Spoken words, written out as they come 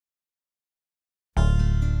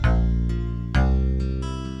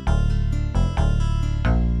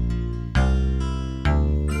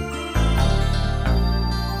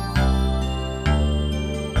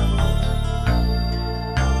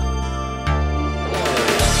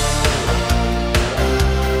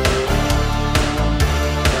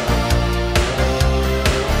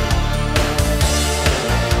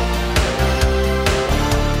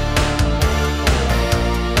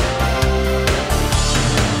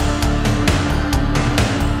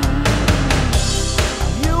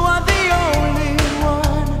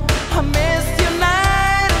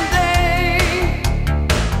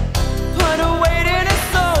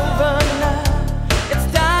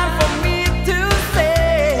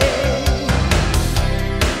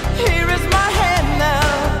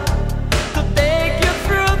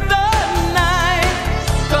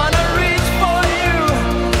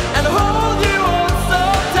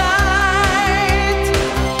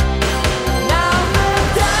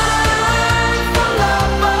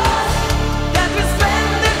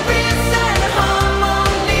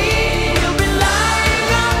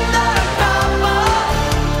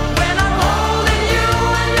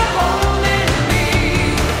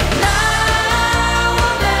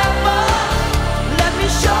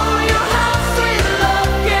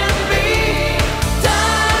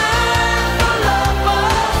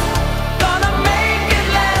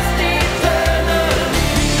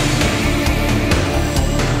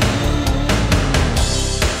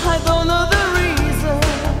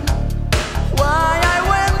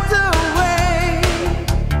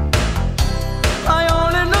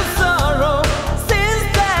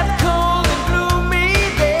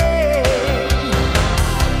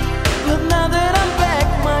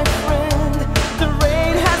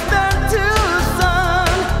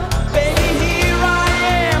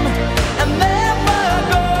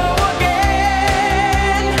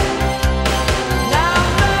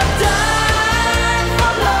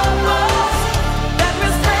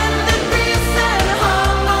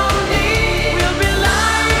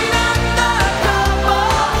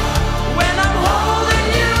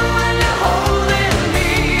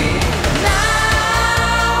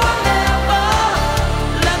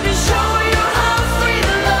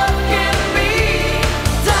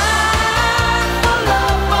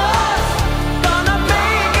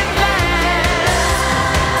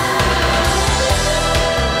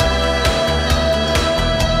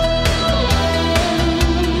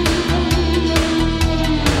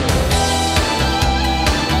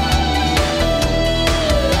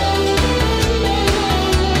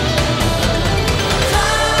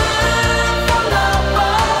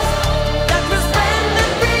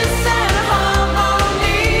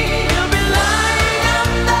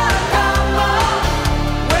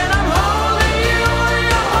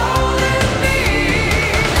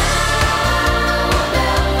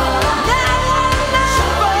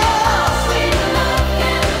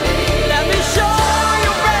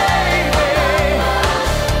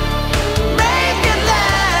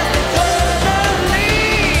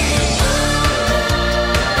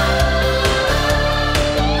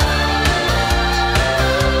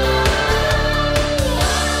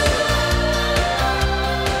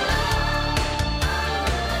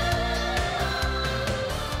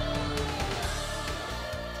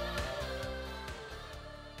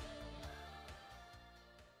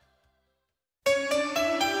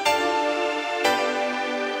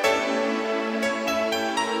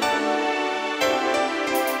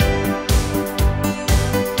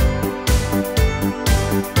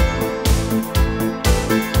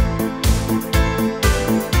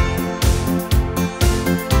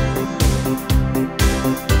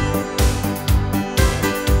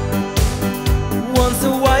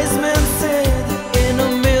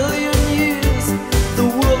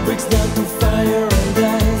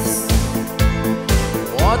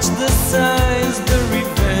sighs, the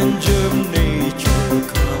revenge of nature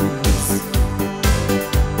comes.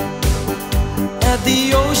 At the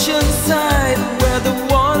ocean side where the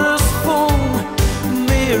waters foam,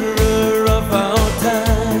 mirror of our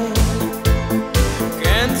time,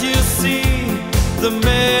 can't you see the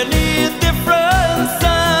many different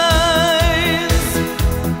signs?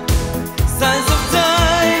 Signs of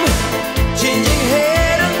time, changing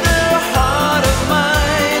head and the heart of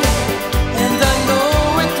mine. And I know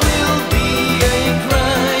it will be a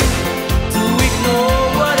crime to ignore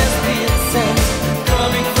what has been sent,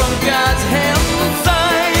 coming from God's hand.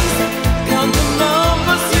 Signs, count the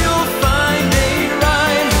numbers, you'll find a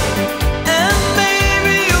rhyme. And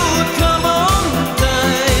maybe you'll come on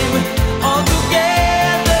time, all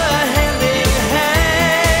together hand in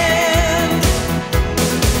hand.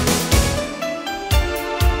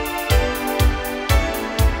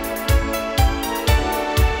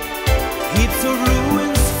 Heaps of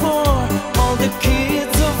ruins for all the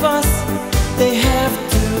kids of us, they have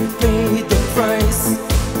to pay the price.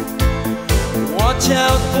 Watch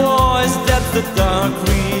out boys, that's the dark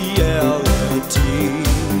reality.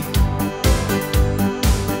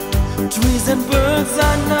 Trees and birds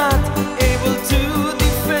are not able to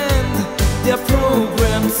defend, they're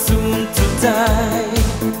programmed soon to die.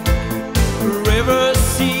 Rivers,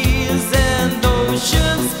 seas and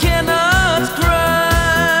oceans cannot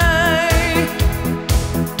cry.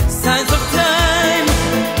 Signs of time,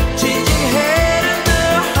 changing head and the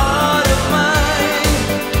heart of mine.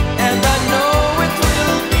 And I know it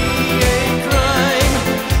will be a crime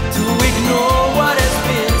to ignore what has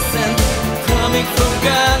been sent, coming from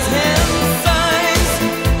God's hand. Signs,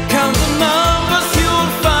 count the numbers,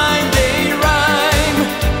 you'll find a rhyme.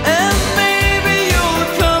 And maybe you'll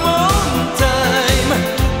come on time,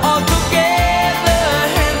 all together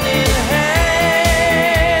hand in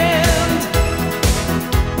hand.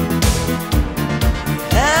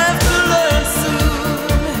 Have to learn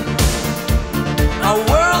soon, our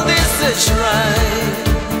world is a shrine.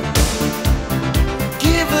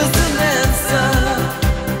 Give us an answer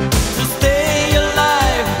to stay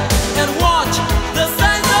alive and watch the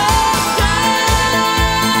signs of time.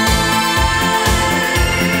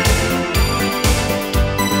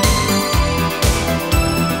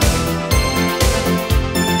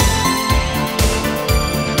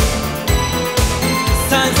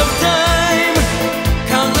 Signs of time,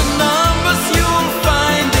 count the numbers, you'll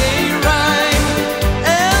find a rhyme.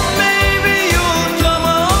 And maybe you'll come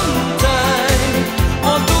on time,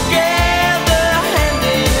 all together hand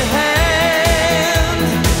in hand.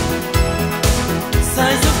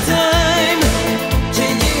 Signs of time,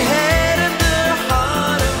 changing head and the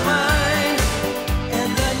heart of mine.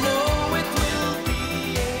 And I know it will be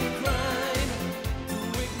a crime to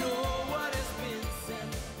ignore what has been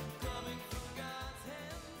sent, coming from God's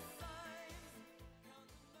hand.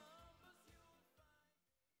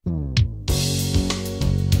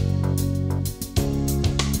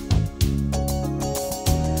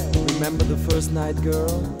 Remember the first night,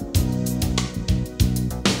 girl?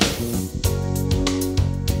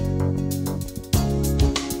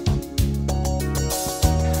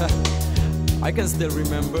 I can still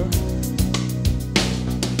remember.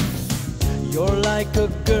 You're like a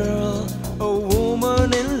girl, a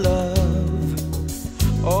woman in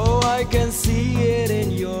love. Oh, I can see it in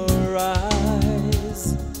your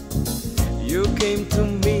eyes. You came to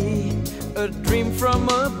me, a dream from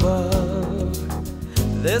above.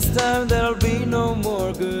 This time there'll be no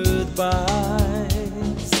more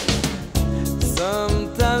goodbyes.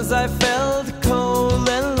 Sometimes I felt cold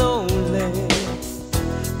and lonely,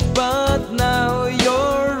 but now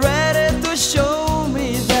you're ready to show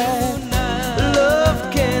me that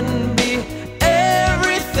love can be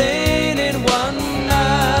everything in one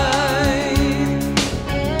night.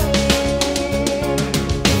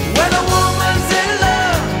 When a woman's in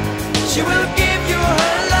love, she will give you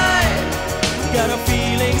her life. Got a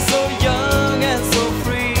feeling so young and so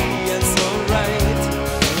free and so right.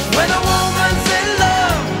 When a woman's in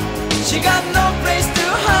love, she got no place to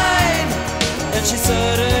hide, and she's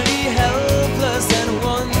certainly helpless and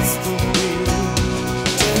wants to be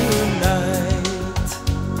tonight.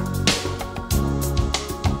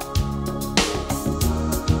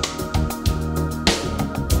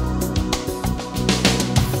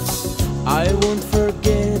 I won't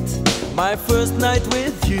forget my first night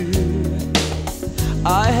with you.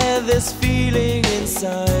 I had this feeling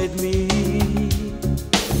inside me.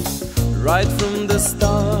 Right from the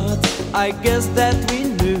start, I guess that we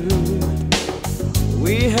knew.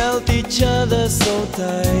 We held each other so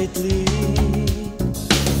tightly.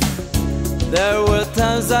 There were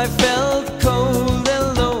times I felt cold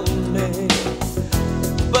and lonely,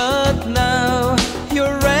 but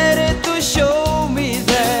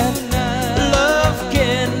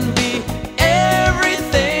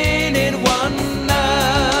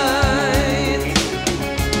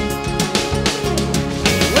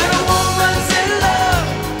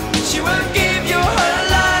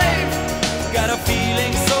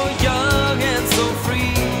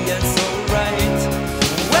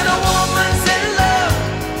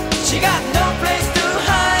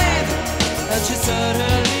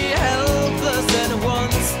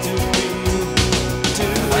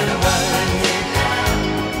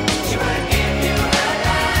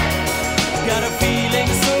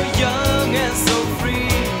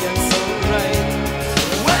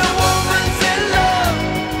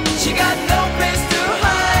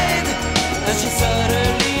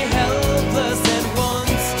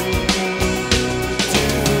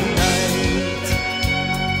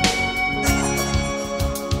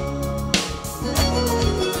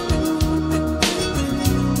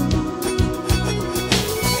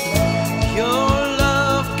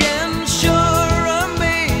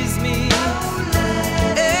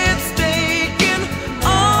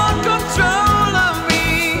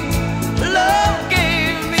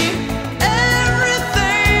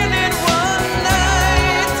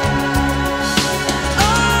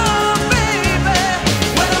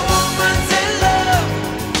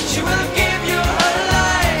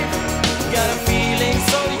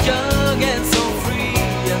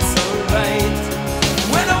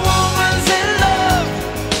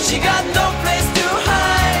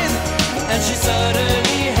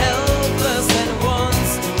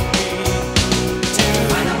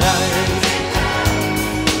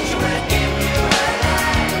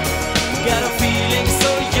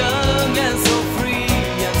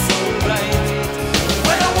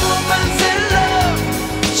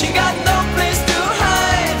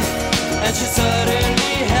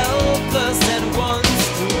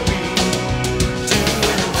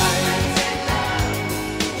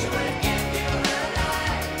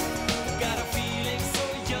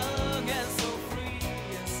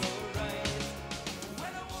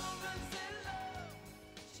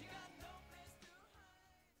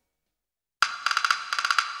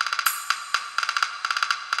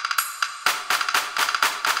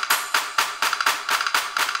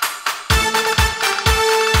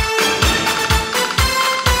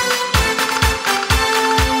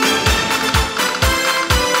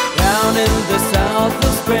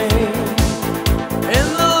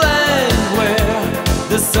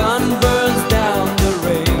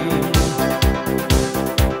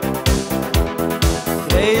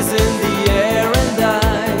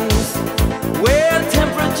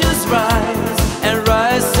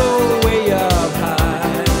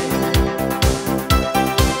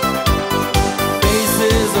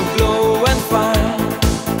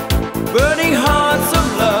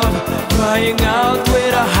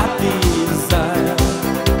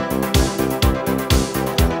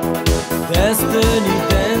destiny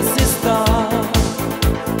dances star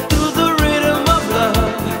through the rhythm of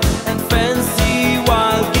love and fancy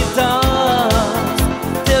wild guitars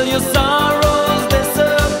till your sorrows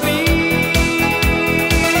disappear.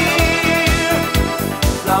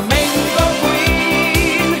 Flamenco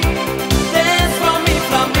Queen, dance for me,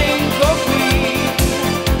 Flamenco Queen.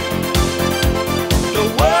 The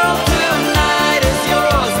world tonight is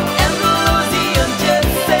yours, Andalusian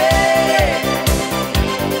gypsy.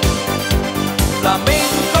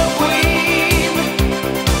 Flamenco Queen,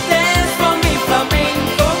 dance for me,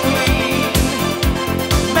 Flamenco Queen.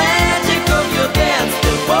 Magic of your dance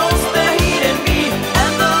devotes the heat in me,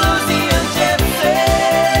 Andalusian gypsy.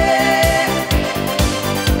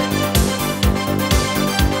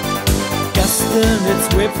 Castanets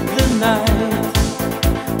whip the night.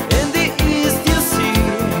 In the east you see,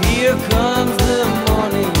 here comes the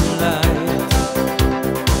morning light.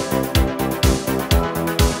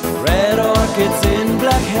 Red orchids in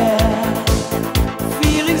black hair,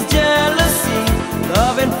 feelings, jealousy,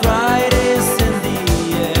 love and pride is in the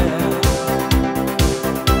air.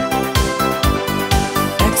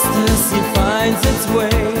 Ecstasy finds its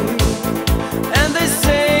way, and they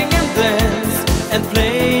sing and dance and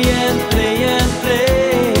play and play and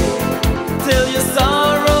play till your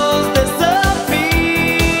sorrows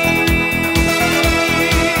disappear.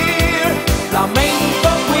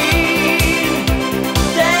 Flamenco Queen,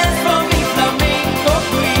 dance for me, Flamenco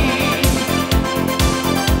Queen.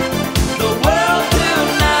 The world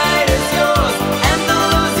tonight is yours,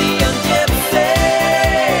 Andalusian gypsy.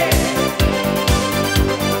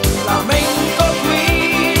 Flamenco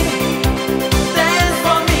Queen, dance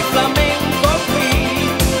for me, Flamenco Queen.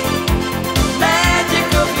 Magic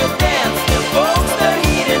of your dance evokes the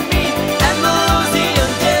heat in me,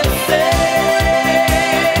 Andalusian gypsy.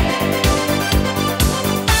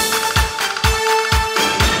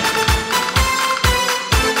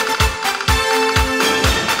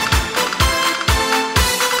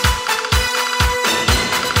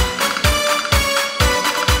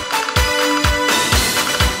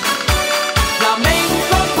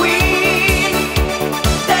 Flamenco Queen,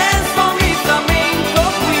 dance for me, Flamenco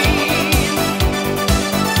Queen.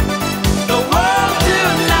 The world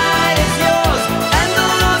tonight is yours,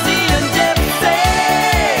 Andalusian gypsy.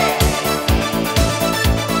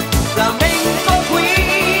 Flamenco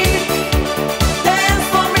Queen, dance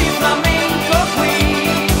for me, Flamenco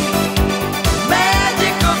Queen.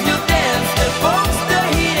 Magic of your dance evokes the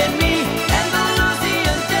heat in me,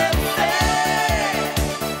 Andalusian gypsy.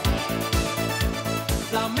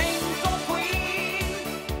 Flamenco Queen,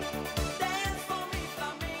 dance for me,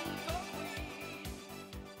 Flamenco Queen.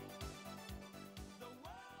 The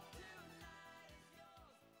world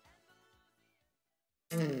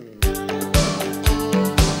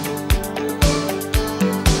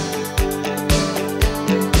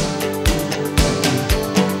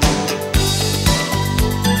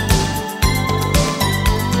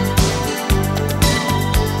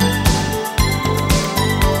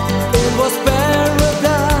It was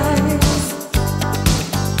paradise,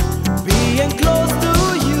 being close to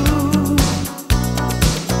you.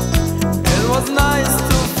 It was nice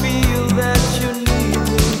to feel that you need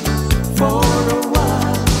me for a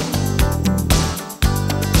while.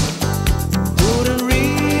 Couldn't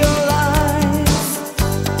realize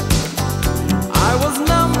I was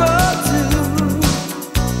number two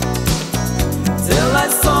till I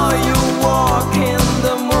saw you walk in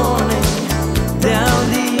the morning down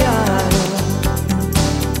the aisle.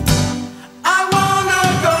 I wanna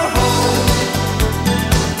go home.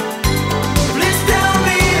 Please tell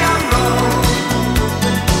me I'm wrong.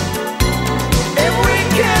 If we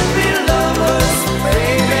can be lovers,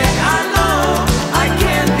 baby, I know I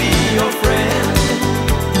can be your friend.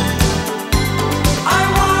 I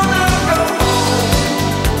wanna go home,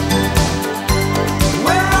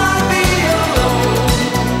 where I'll be alone.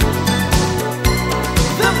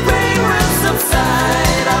 The pain will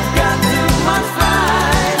subside. I've got too much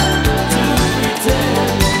pride to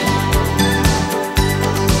pretend.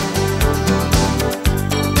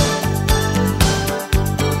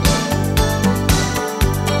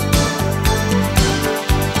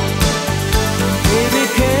 Baby,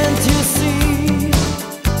 can't you see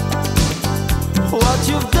what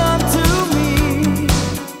you've done to me?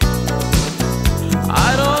 I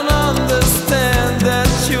don't understand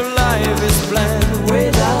that your life is planned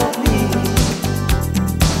without me.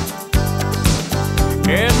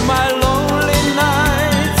 In my lonely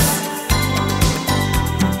nights,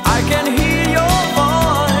 I can hear your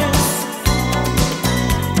voice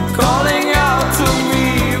calling out to me,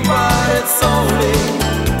 but it's only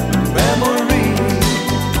memory.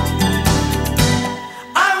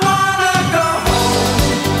 I wanna go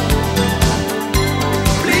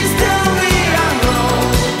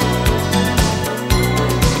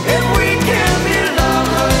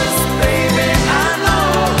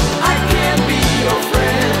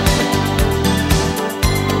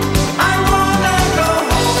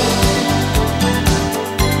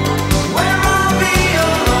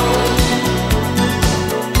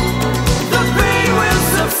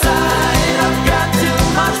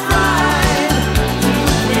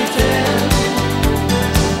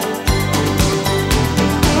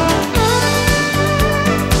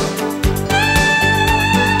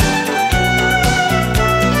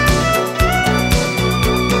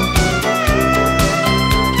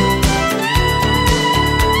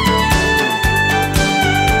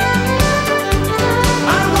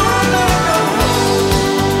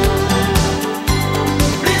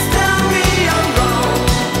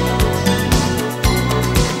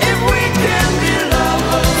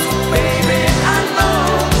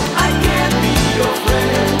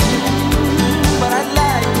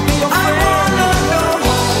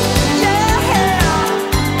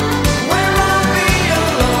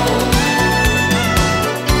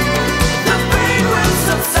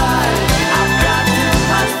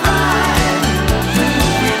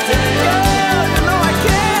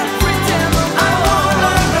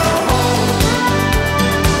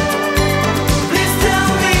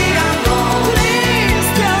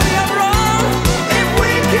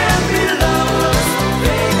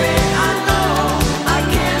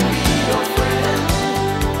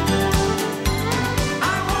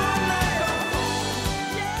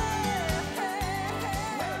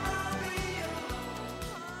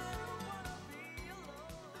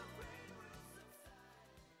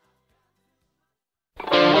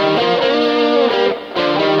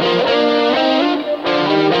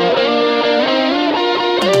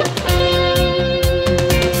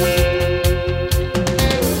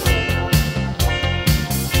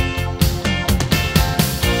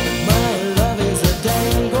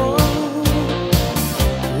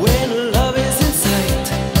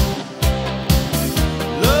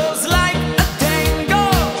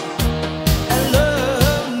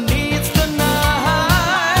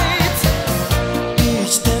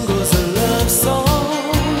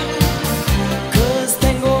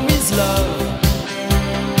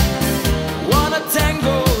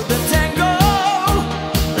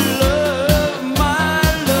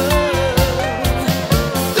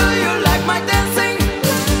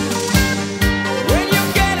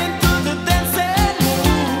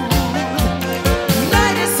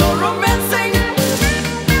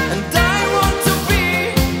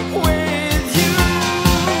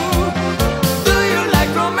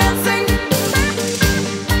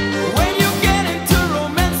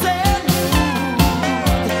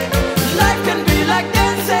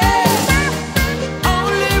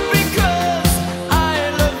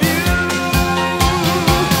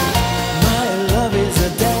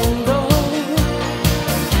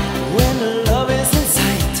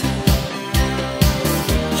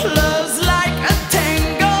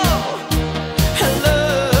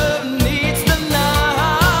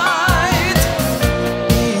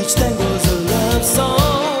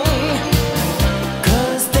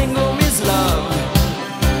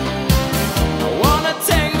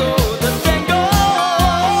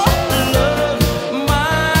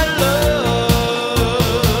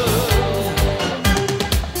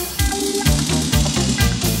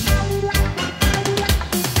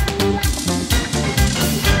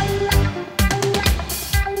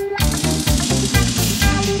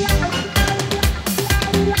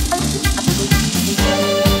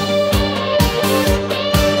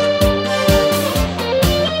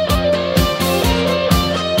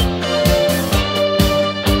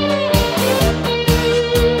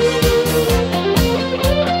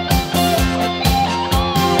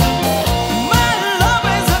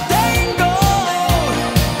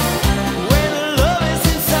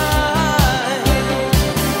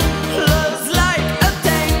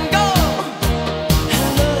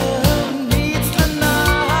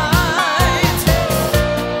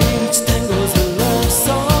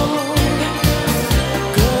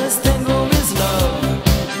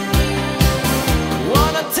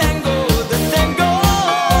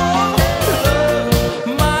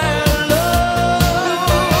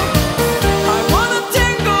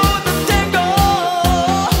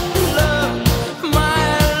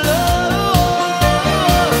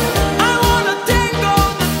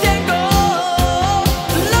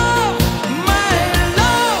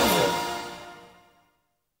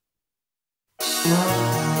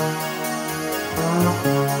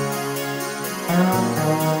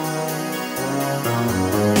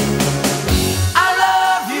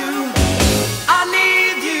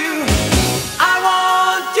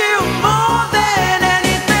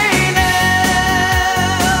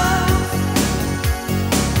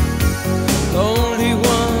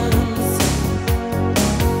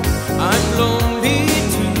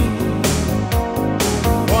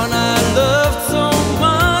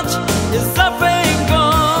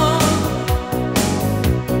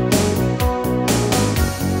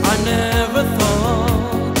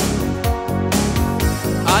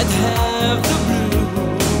I'd have the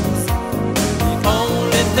blues. The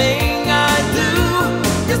only thing I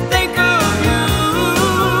do is think of you.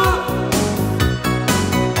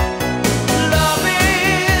 Love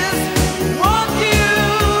is what you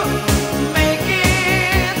make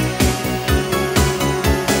it.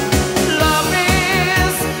 Love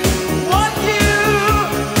is what you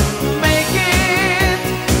make it.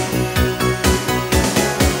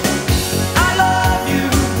 I love you.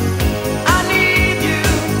 I need you.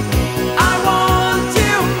 I want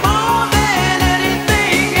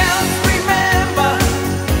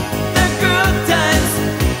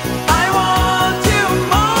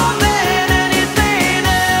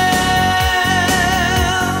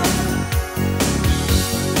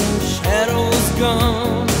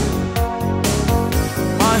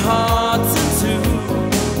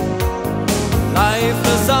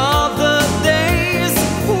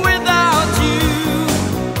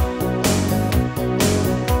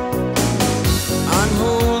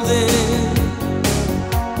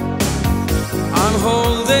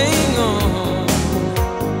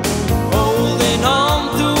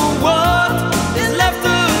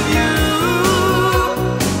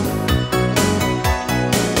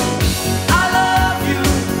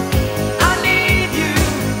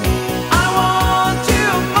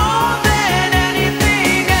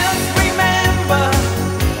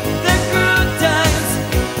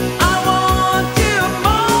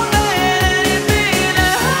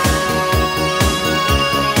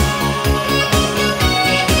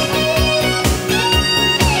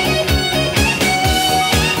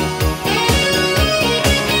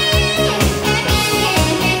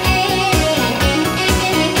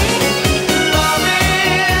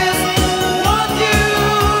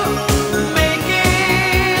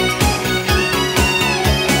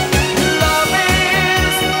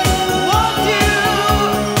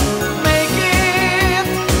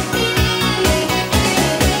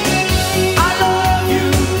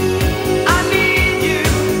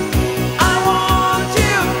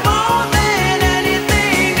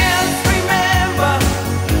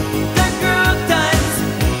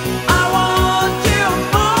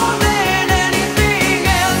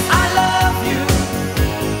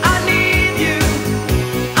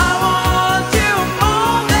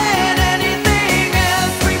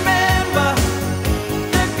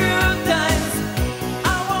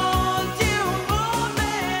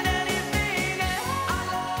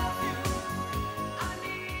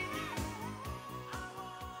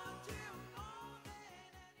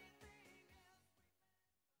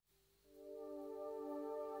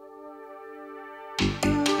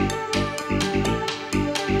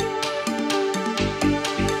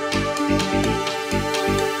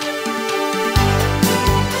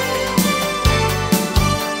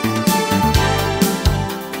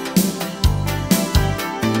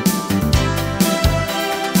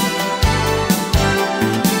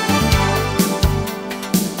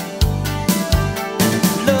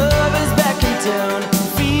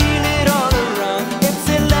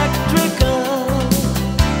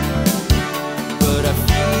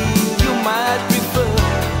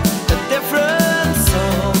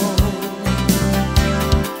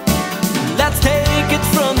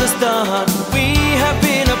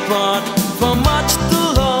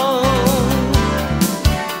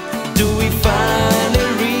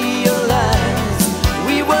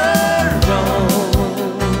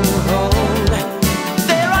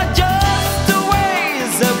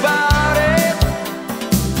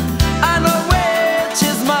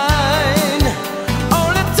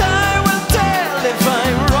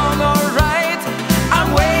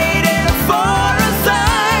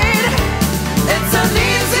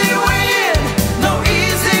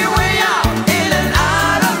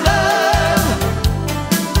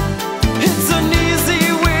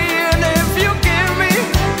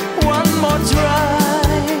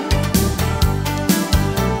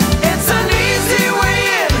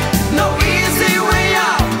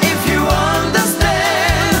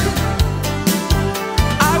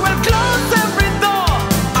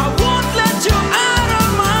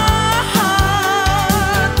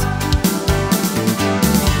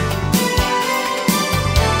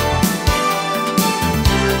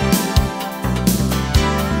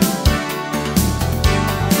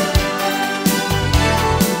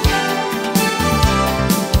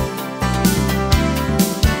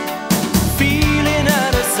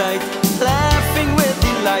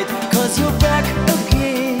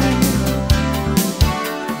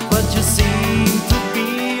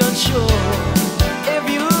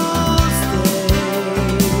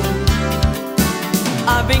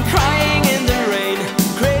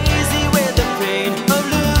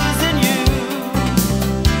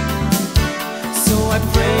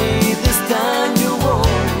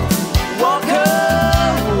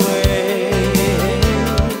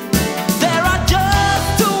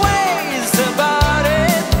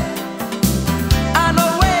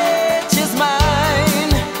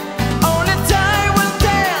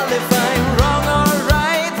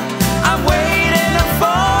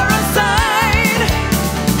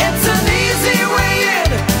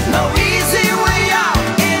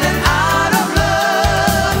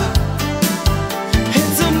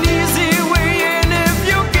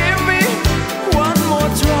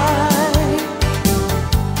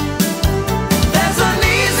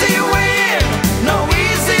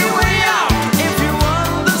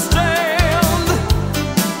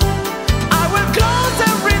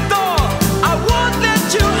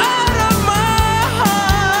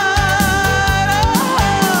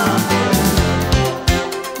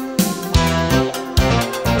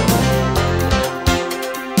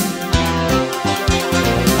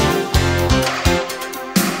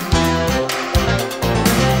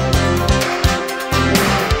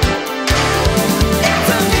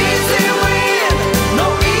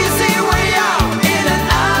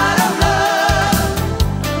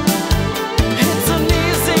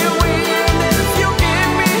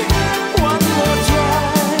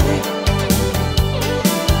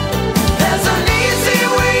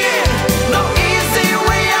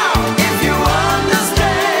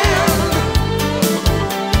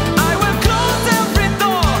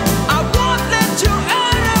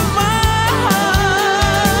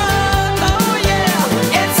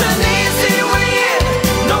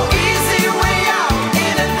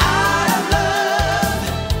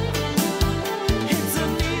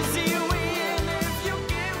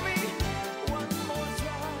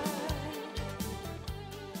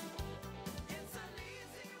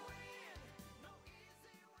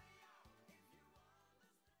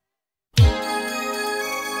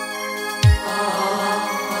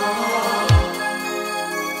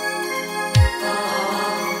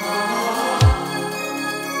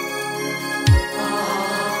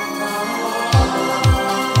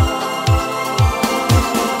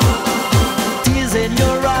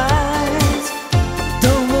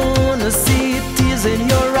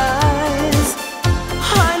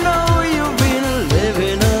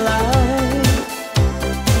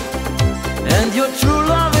and your true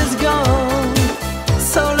love is gone.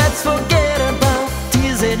 So let's forget about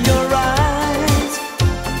tears in your eyes.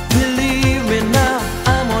 Believe me now,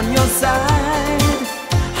 I'm on your side.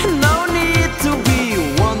 No need to be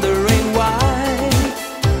wondering why,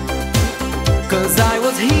 'cause I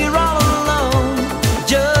was here all alone,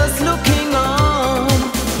 just looking on.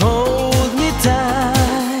 Hold me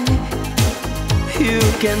tight, you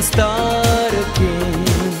can start again.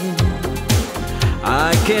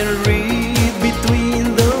 I can read between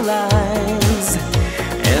the lines,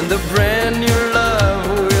 and the brand new love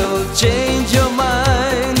will change your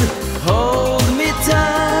mind. Hold me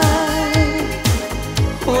tight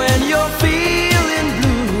when you're feeling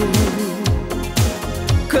blue,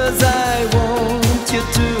 'cause I want you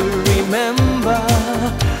to remember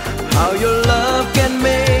how your love can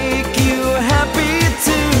make you happy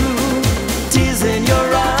too. Tears in your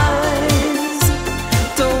eyes,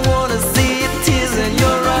 don't wanna see tears in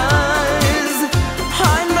your eyes.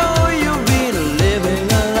 I know you've been living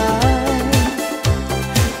a lie.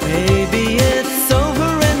 Maybe it's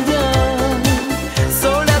over and done, so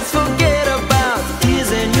let's forget about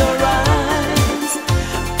tears in your eyes.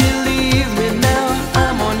 Believe me now,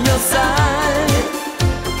 I'm on your side.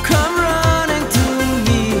 Come running to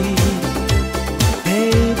me,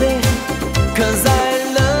 baby, 'cause I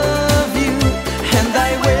love you and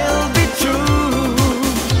I will be true.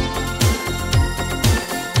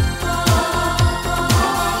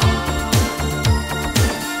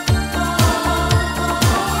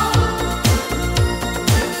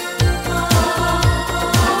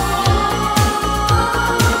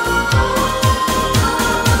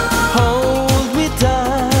 Hold me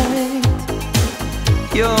tight,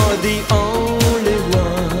 you're the only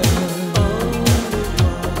one.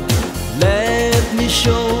 Let me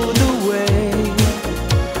show the way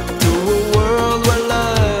to a world where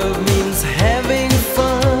love means having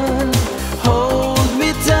fun. Hold me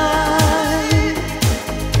tight,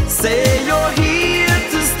 say you're here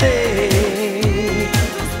to stay.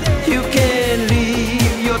 You can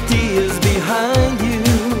leave your tears behind you,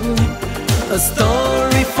 a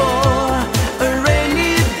story for a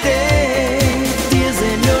rainy day. Tears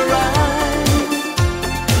in your eyes,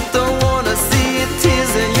 don't wanna see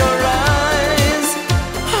tears in your eyes.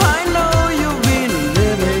 I know you've been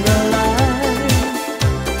living a lie.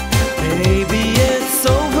 Baby, it's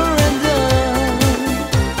over and done.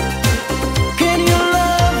 Can you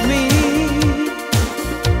love me?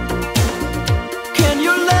 Can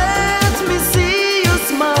you let me see you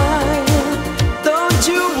smile? Don't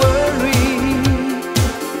you worry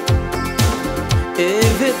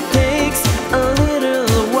if it takes a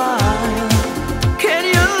little while. Can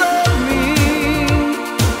you love me?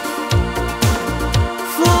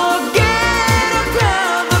 Forget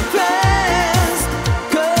about the past,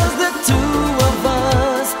 'cause the two of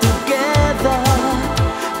us together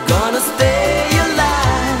gonna stay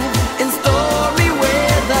alive in stormy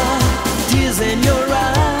weather. Tears in your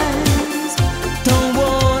eyes, don't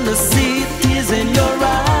wanna see tears in your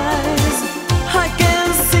eyes. I can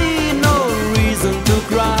see no reason to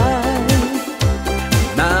cry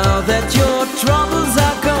now that your troubles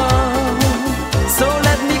are gone. So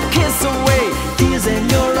let me kiss away tears in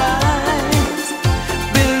your eyes.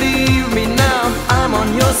 Believe me now, I'm on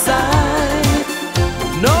your side.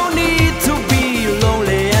 No need to be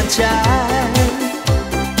lonely and shy.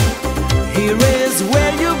 Here is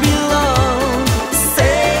where you belong.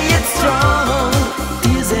 Say it strong.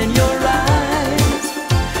 Tears in your eyes.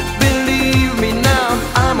 Believe me now,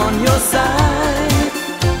 I'm on your side.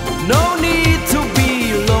 No need to be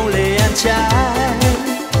lonely and shy.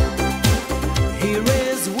 Here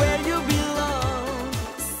is where you belong.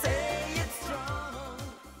 Say it strong.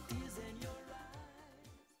 Tears in your eyes.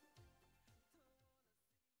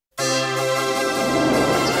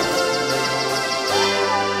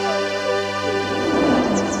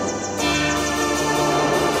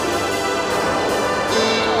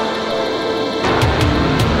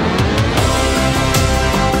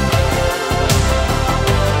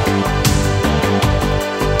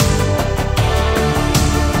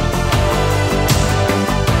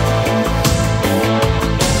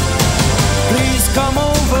 Please come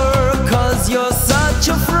over, 'cause you're such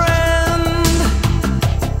a friend.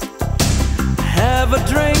 Have a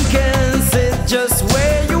drink and sit just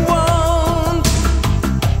where you want.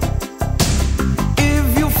 If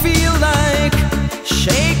you feel like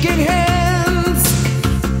shaking hands,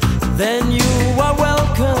 then you are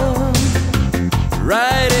welcome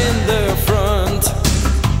right in the front.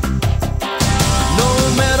 No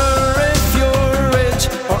matter if you're rich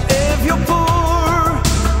or if you're poor,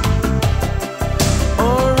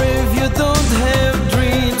 or if you don't have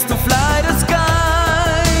dreams to fly the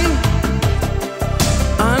sky,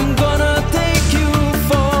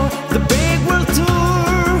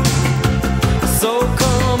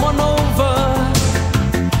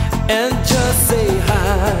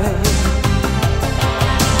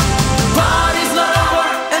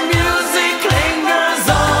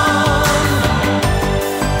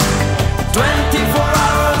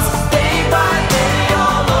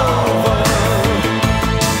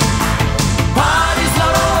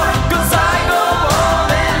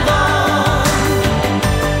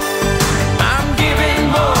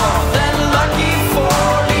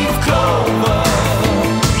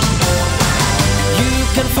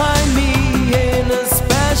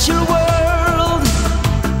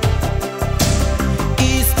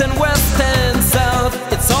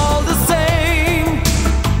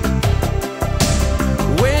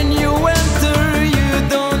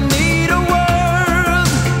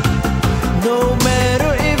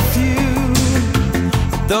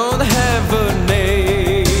 not have a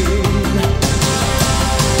name.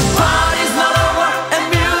 Party's not over and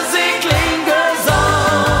music lingers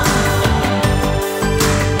on.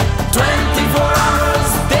 24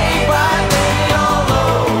 hours, day by day, all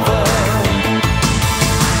over.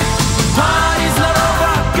 Party's not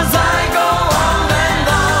over, 'cause I go on and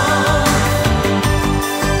on.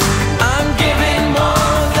 I'm giving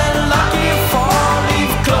more than lucky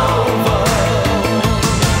four-leaf clover.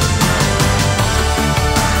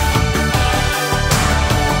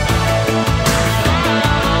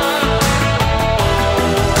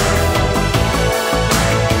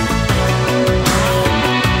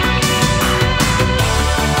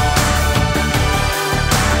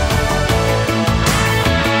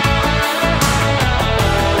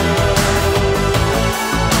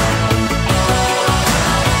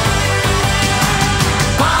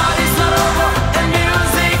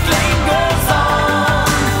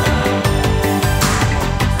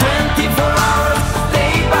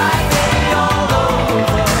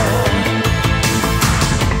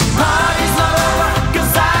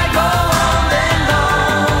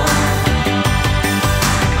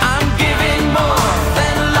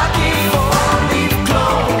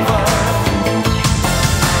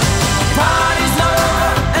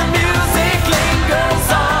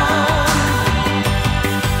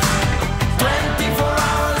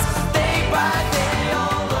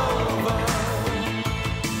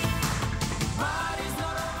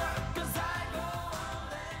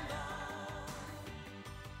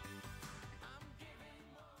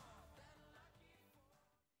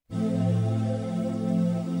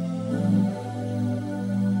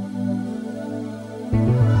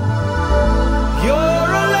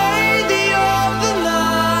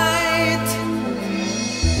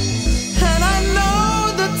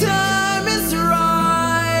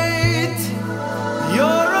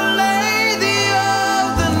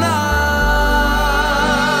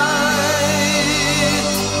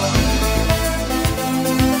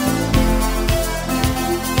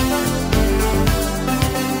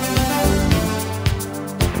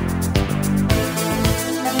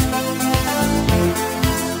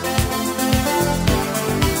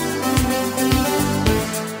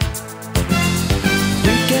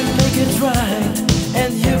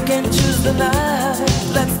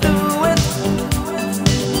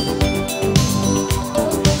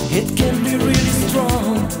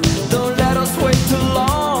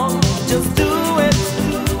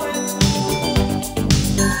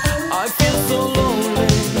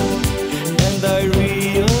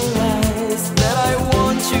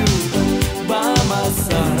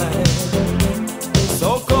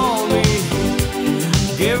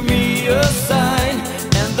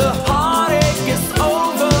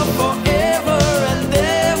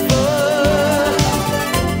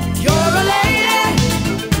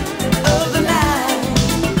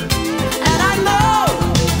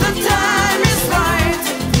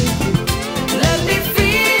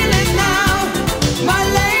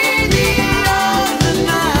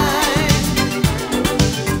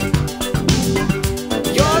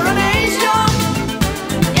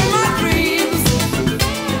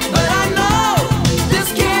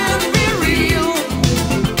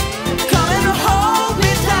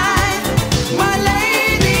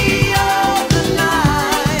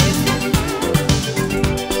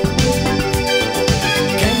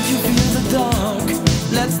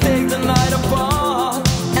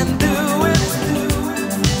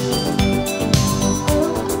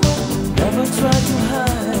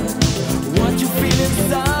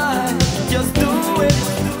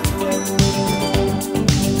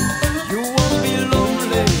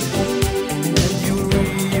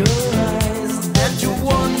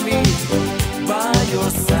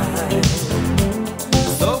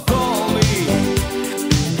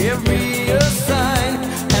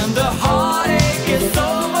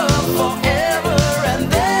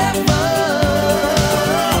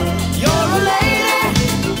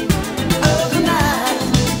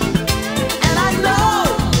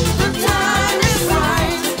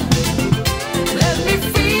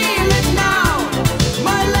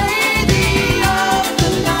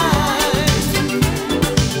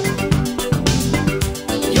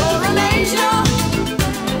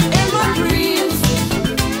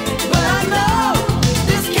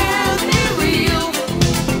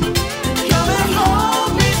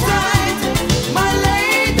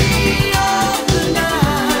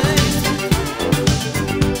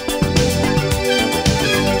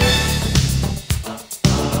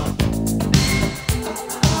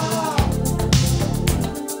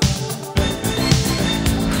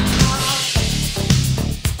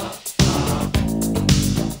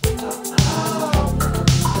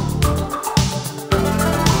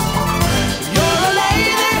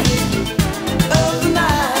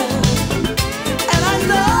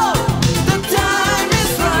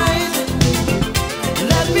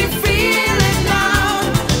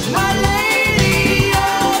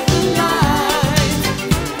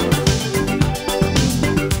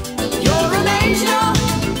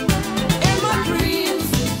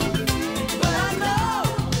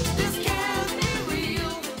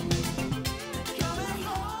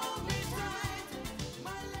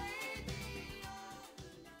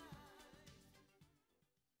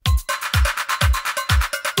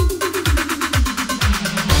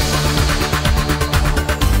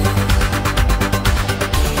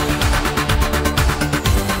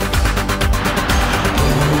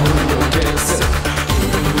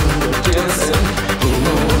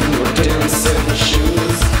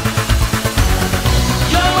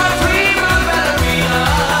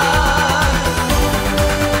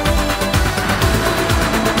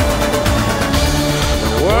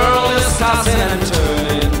 tossing and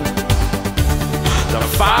turning. The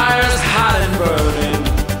fire's hot and burning.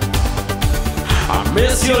 I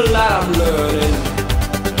miss you like I'm learning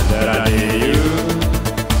that I need you.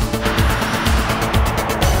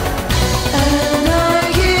 And I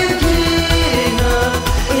keep getting up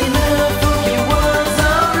enough for your words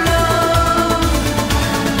of love.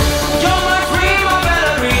 You're my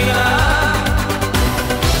Primaballerina.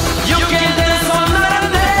 You can dance all night and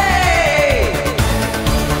day.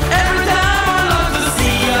 Every time I love to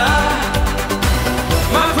see ya.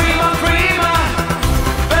 My Primaballerina.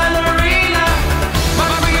 My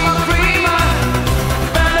Primaballerina,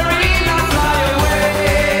 fly away.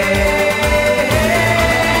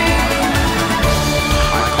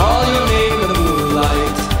 I call your name in the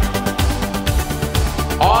moonlight.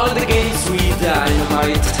 All the games sweet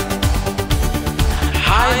dynamite.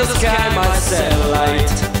 High in the sky, my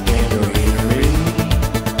satellite. Can you hear me?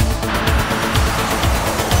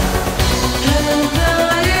 And I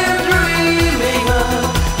am dreaming of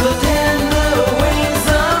the tender wings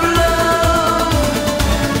of love.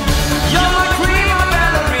 You're my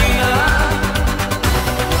Primaballerina.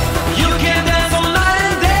 You can dance all night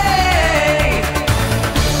and day.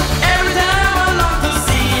 Every time I love to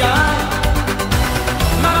see ya.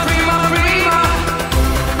 My Primaballerina.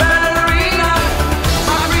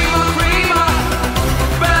 My Primaballerina,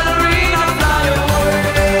 fly away.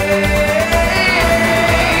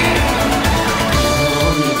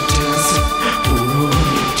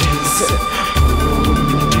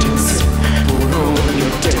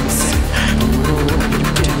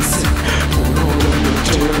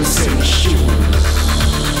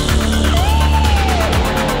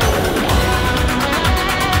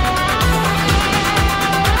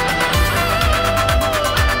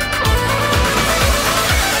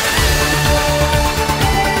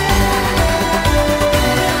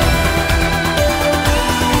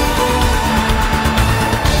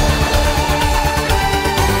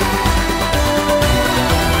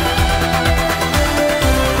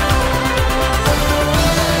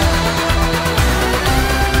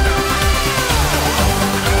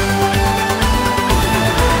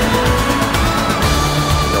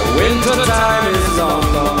 Winter time is long,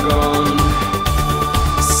 long gone.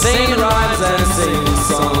 Singing rhymes and singing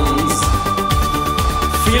songs.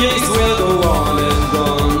 Feelings will go